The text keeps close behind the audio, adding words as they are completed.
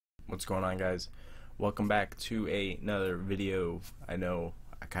What's going on, guys? Welcome back to another video. I know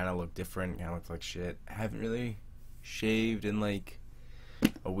I kind of look different, kind of look like shit. I haven't really shaved in like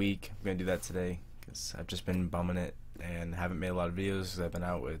a week. I'm gonna do that today because I've just been bumming it and haven't made a lot of videos because I've been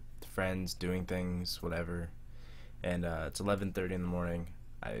out with friends doing things, whatever. And it's 11:30 in the morning.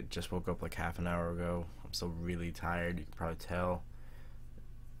 I just woke up like half an hour ago. I'm still really tired. You can probably tell.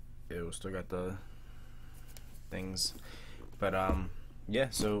 Ew, still got the things, but yeah,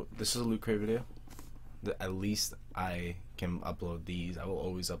 so this is a Loot Crate video. At least I can upload these. I will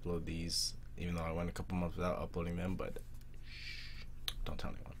always upload these, even though I went a couple months without uploading them, but shh, don't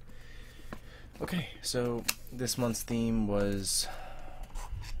tell anyone. Okay, so this month's theme was,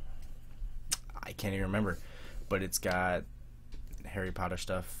 I can't even remember, but it's got Harry Potter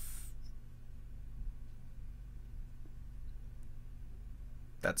stuff.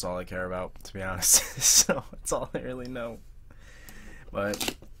 That's all I care about, to be honest. So that's all I really know.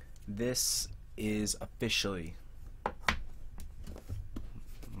 But this is officially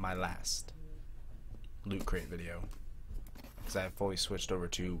my last Loot Crate video, because I have fully switched over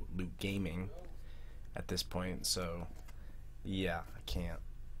to Loot Gaming at this point, so yeah, I can't.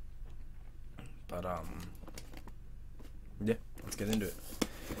 But yeah, let's get into it.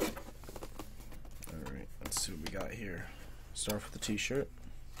 Alright, let's see what we got here. Start off with the t-shirt.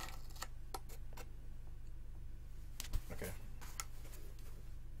 Okay.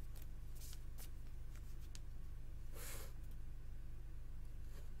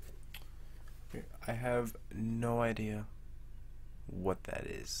 I have no idea what that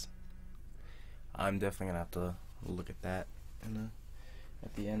is. I'm definitely gonna have to look at that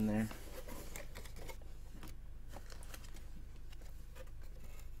at the end there.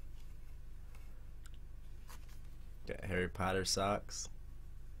 Got Harry Potter socks.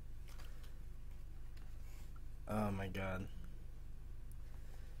 Oh my god.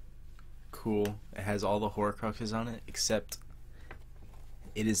 Cool. It has all the Horcruxes on it, except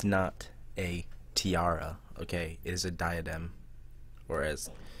it is not a tiara, okay? It is a diadem, or as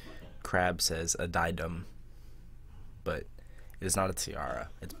Crab says, a diadem. But it is not a tiara.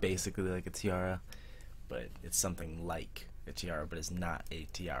 It's basically like a tiara, but it's something like a tiara, but it's not a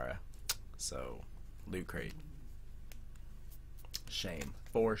tiara. So, Loot Crate. Shame.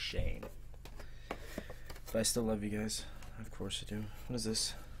 For shame. But I still love you guys. Of course I do. What is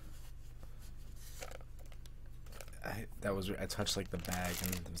this? I touched like the bag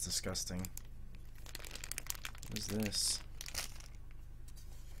and it was disgusting. What is this?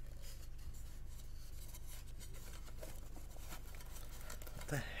 What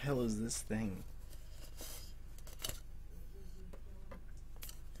the hell is this thing?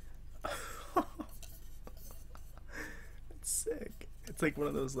 It's sick. It's like one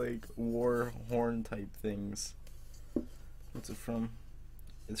of those like war horn type things. What's it from?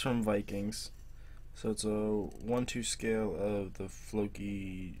 It's from Vikings. So it's a 1/2 scale of the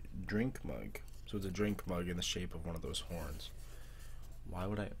Floki drink mug. So it's a drink mug in the shape of one of those horns. Why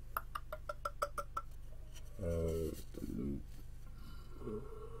would I?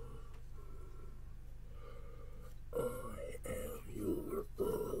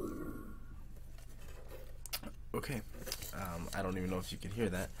 Okay. I don't even know if you can hear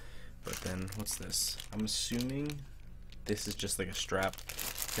that. But then, what's this? I'm assuming this is just like a strap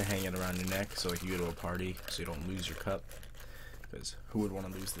to hang it around your neck, so like you go to a party so you don't lose your cup, because who would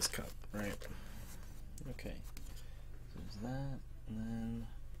want to lose this cup, right? Okay, so there's that, and then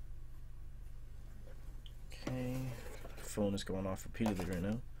okay, phone is going off repeatedly right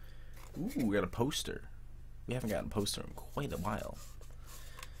now. Ooh, we got a poster. We haven't gotten a poster in quite a while.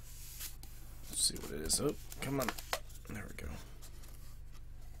 Let's see what it is. Oh, come on, there we go.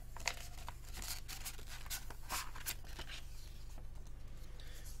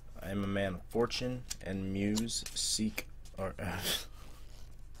 I am a man of fortune and muse seek, or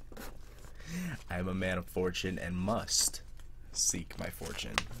I am a man of fortune and must seek my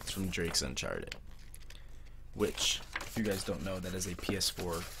fortune. It's from Drake's Uncharted, which, if you guys don't know, that is a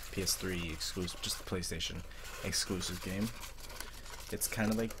PS4, PS3 exclusive, just a PlayStation exclusive game. It's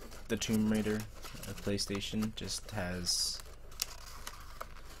kind of like the Tomb Raider of PlayStation, just has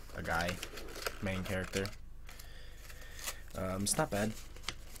a guy, main character. It's not bad.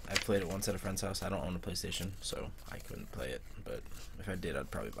 I played it once at a friend's house. I don't own a PlayStation, so I couldn't play it, but if I did, I'd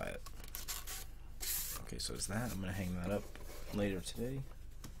probably buy it. Okay, so is that. I'm gonna hang that up later today.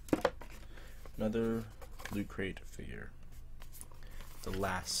 Another Loot Crate figure. The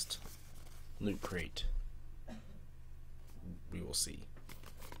last Loot Crate. We will see.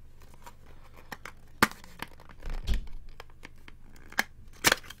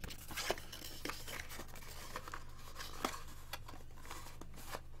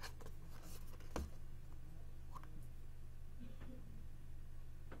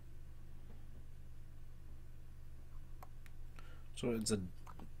 So it's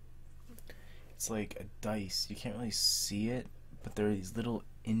like a dice. You can't really see it, but there are these little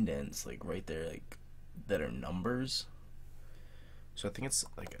indents like right there, like that are numbers. So I think it's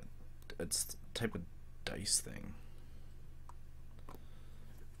like it's a type of dice thing.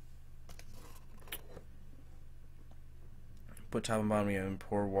 Put top and bottom and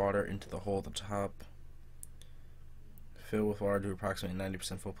pour water into the hole at the top. Fill with water to approximately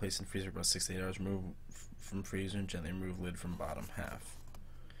 90% full. Place in freezer about 6 to 8 hours. Remove from freezer and gently remove lid from bottom half.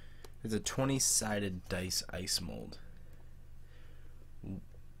 It's a 20-sided dice ice mold.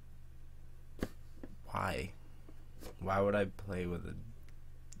 Why? Why would I play with an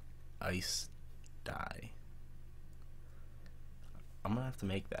ice die? I'm gonna have to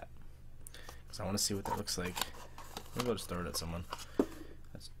make that because I want to see what that looks like. I'm gonna go to start at someone.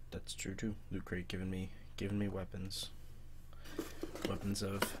 That's true too. Lootcrate giving me weapons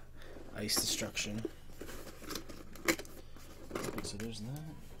of ice destruction. Okay, so there's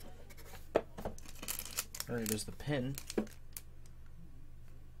that. Alright, there's the pin.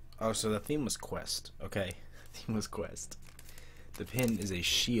 Oh, so the theme was quest. Okay, the theme was quest. The pin is a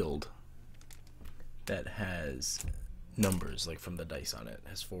shield that has numbers like from the dice on it. It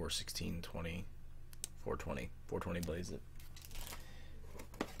has 4, 16, 20, 420. 420 blaze it.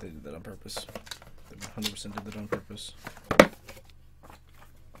 They did that on purpose. They 100% did that on purpose.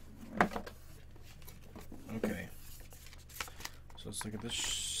 Okay. So let's look at this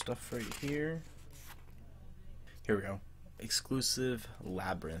stuff right here. Here we go. Exclusive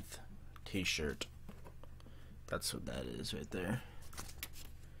Labyrinth t-shirt. That's what that is right there.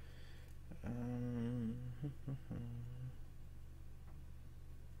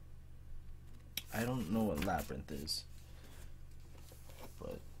 I don't know what Labyrinth is,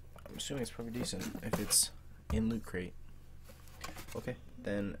 but I'm assuming it's probably decent if it's in Lootcrate. Okay,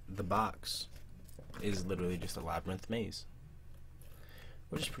 then the box is literally just a Labyrinth maze,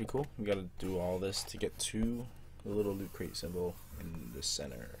 which is pretty cool. We gotta do all this to get to the little Lootcrate symbol in the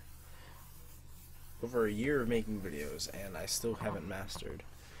center. Over a year of making videos, and I still haven't mastered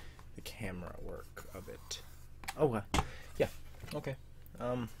the camera work of it. Oh, yeah, okay.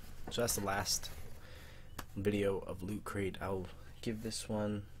 So that's the last video of Lootcrate. I'll give this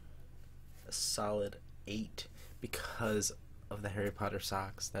one a solid 8 because of the Harry Potter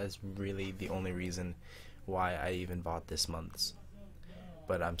socks. That is really the only reason why I even bought this month's.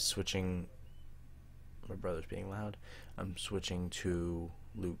 But I'm switching. My brother's being loud. I'm switching to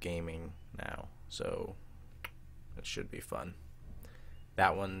Loot Gaming now, so it should be fun.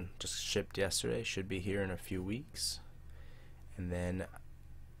 That one just shipped yesterday, should be here in a few weeks, and then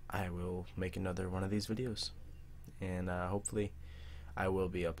I will make another one of these videos, and hopefully I will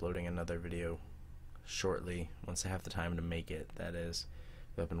be uploading another video shortly once I have the time to make it. That is,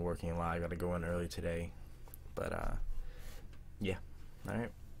 I've been working a lot. I gotta go in early today, but yeah.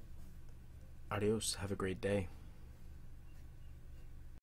 Alright, adios, have a great day.